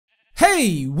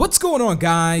Hey, what's going on,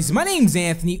 guys? My name's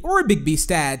Anthony, or Big B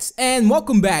Stats, and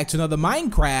welcome back to another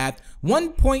Minecraft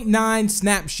 1.9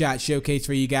 Snapshot showcase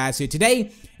for you guys here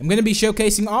today. I'm going to be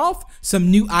showcasing off some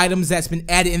new items that's been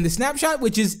added in the Snapshot,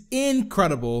 which is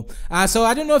incredible. So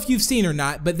I don't know if you've seen or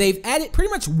not, but they've added pretty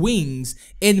much wings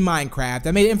in Minecraft.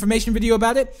 I made an information video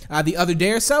about it the other day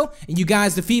or so, and you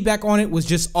guys, the feedback on it was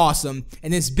just awesome.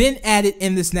 And it's been added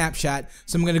in the Snapshot,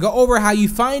 so I'm going to go over how you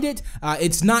find it.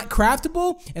 It's not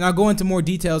craftable, and I'll go into more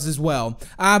details as well.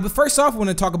 But first off, I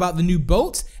want to talk about the new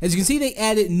boats. As you can see, they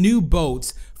added new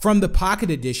boats from the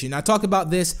Pocket Edition. I talked about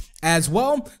this as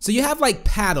well. So you have like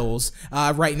paddles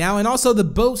right now, and also the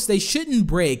boats, they shouldn't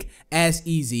break as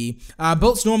easy.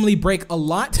 Boats normally break a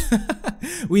lot.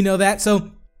 We know that.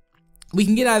 So we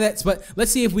can get out of that, but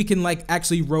let's see if we can like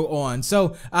actually row on.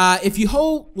 So if you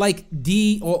hold like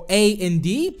D or A and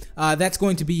D, that's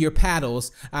going to be your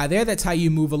paddles there. That's how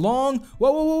you move along.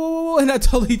 Whoa, whoa, whoa, whoa, and I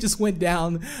totally just went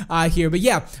down here. But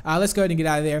yeah, let's go ahead and get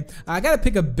out of there. I gotta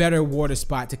pick a better water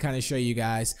spot to kind of show you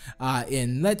guys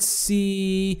in. Let's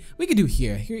see, we could do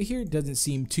here. Here doesn't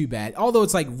seem too bad, although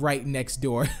it's like right next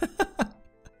door.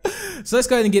 So let's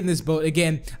go ahead and get in this boat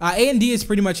again. A and D is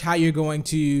pretty much how you're going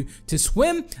to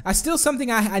swim. Still something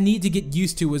I need to get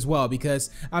used to as well, because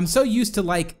I'm so used to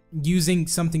like using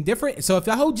something different. So if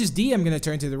I hold just D, I'm going to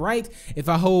turn to the right. If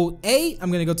I hold A, I'm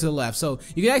going to go to the left. So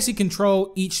you can actually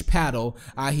control each paddle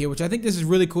here, which I think this is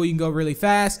really cool. You can go really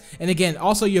fast. And again,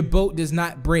 also your boat does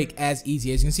not break as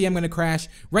easy. As you can see, I'm going to crash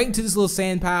right into this little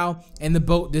sand pile, and the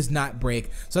boat does not break.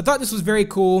 So I thought this was very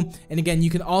cool. And again, you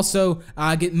can also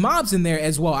get mobs in there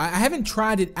as well. I haven't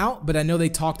tried it out, but I know they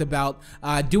talked about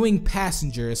doing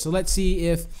passengers. So let's see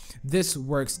if this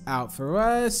works out for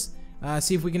us.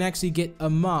 See if we can actually get a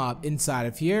mob inside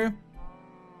of here.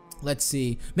 Let's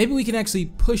see. Maybe we can actually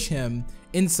push him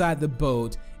inside the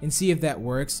boat and see if that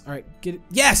works. All right, get it.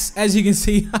 Yes, as you can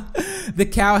see, the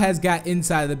cow has got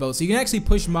inside of the boat. So you can actually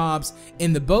push mobs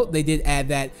in the boat. They did add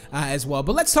that as well.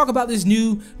 But let's talk about this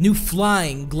new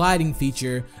flying, gliding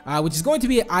feature, which is going to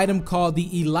be an item called the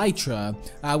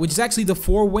Elytra, which is actually the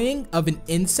forewing of an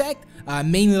insect.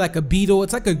 Mainly like a beetle.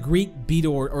 It's like a Greek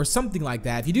beetle or something like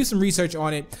that. If you do some research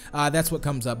on it, that's what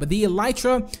comes up. But the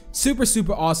Elytra,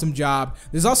 super awesome job.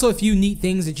 There's also a few neat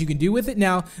things that you can do with it.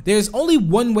 Now, there's only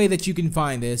one way that you can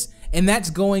find this, and that's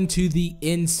going to the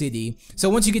End City. So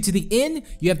once you get to the end,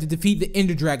 you have to defeat the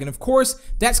Ender Dragon. Of course,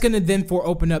 that's going to then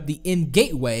open up the End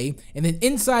Gateway, and then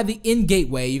inside the End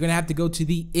Gateway, you're going to have to go to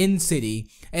the End City.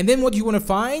 And then what you want to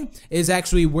find is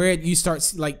actually where you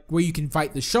start, like where you can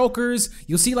fight the shulkers.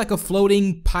 You'll see like a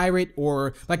floating pirate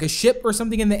or like a ship or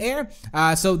something in the air.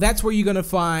 So that's where you're going to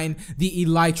find the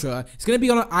Elytra. It's going to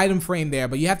be on an item frame there,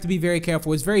 but you have to be very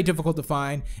careful. It's very difficult to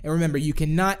find. And remember, you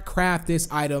cannot craft this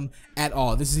item at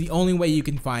all. This is the only way you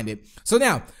can find it. So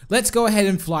now, let's go ahead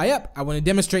and fly up. I want to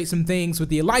demonstrate some things with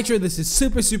the Elytra. This is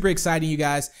super exciting, you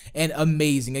guys, and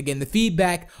amazing. Again, the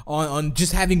feedback on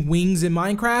just having wings in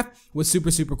Minecraft was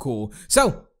super cool.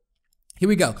 So here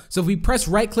we go. So if we press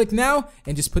right click now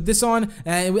and just put this on,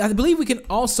 and I believe we can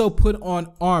also put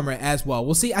on armor as well.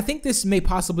 We'll see. I think this may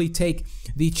possibly take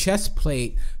the chest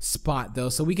plate spot though.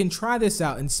 So we can try this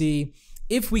out and see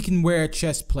if we can wear a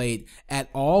chest plate at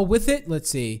all with it. Let's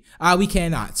see. We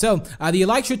cannot. So the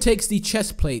Elytra takes the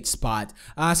chest plate spot.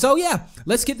 So yeah,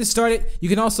 let's get this started. You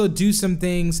can also do some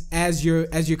things as you're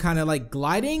kind of like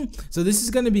gliding. So this is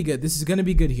gonna be good. This is gonna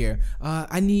be good here.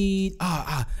 I need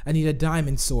a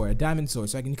diamond sword.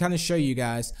 So I can kind of show you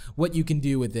guys what you can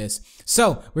do with this.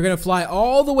 So we're gonna fly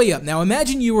all the way up. Now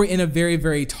imagine you were in a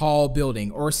very tall building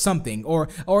or something, or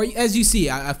as you see,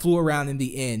 I flew around in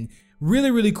the end.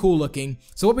 Really cool looking.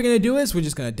 So what we're gonna do is we're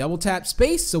just gonna double tap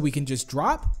space so we can just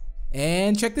drop,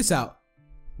 and check this out.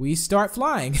 We start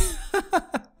flying.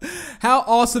 How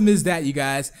awesome is that, you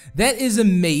guys? That is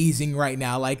amazing right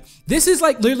now. Like, this is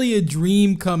like literally a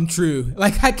dream come true.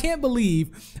 Like, I can't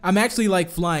believe I'm actually like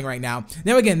flying right now.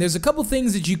 Now again, there's a couple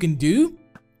things that you can do.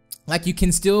 Like, you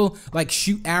can still like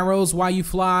shoot arrows while you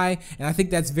fly, and I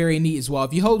think that's very neat as well.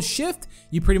 If you hold shift,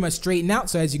 you pretty much straighten out.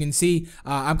 So as you can see,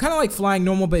 I'm kind of like flying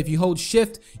normal, but if you hold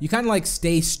shift, you kind of like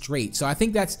stay straight. So I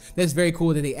think that's very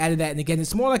cool that they added that. And again,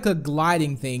 it's more like a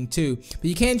gliding thing too. But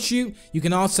you can shoot. You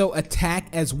can also attack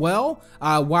as well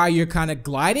while you're kind of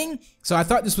gliding. So I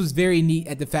thought this was very neat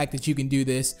at the fact that you can do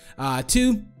this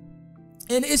too.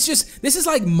 And it's just, this is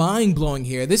like mind-blowing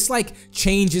here. This like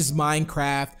changes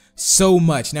Minecraft so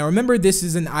much. Now remember, this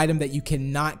is an item that you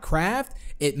cannot craft.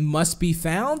 It must be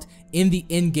found in the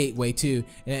end gateway too.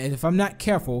 And if I'm not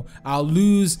careful, I'll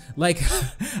lose, like,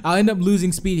 I'll end up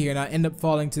losing speed here and I'll end up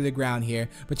falling to the ground here.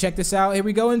 But check this out. Here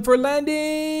we go in for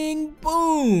landing.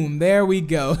 Boom. There we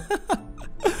go.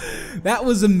 That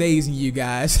was amazing, you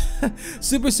guys.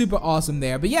 super awesome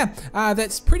there. But yeah,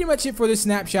 that's pretty much it for this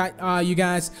snapshot, you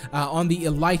guys, on the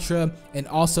Elytra and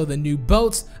also the new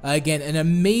boats. Again, an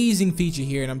amazing feature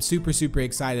here, and I'm super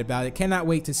excited about it. Cannot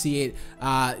wait to see it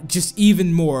just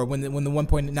even more when the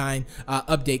 1.9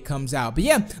 update comes out. But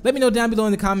yeah, let me know down below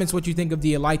in the comments what you think of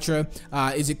the Elytra.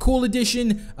 Is it cool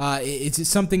edition? Is it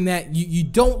something that you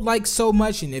don't like so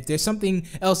much? And if there's something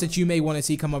else that you may want to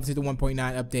see come up to the 1.9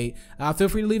 update, feel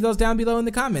free to leave those down below in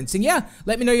the comments. And yeah,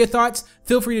 let me know your thoughts.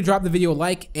 Feel free to drop the video a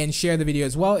like and share the video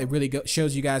as well. It really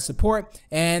shows you guys support.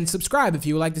 And subscribe if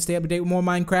you would like to stay up to date with more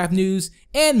Minecraft news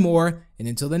and more. And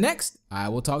until the next, I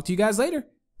will talk to you guys later.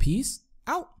 Peace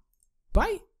out.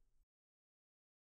 Bye.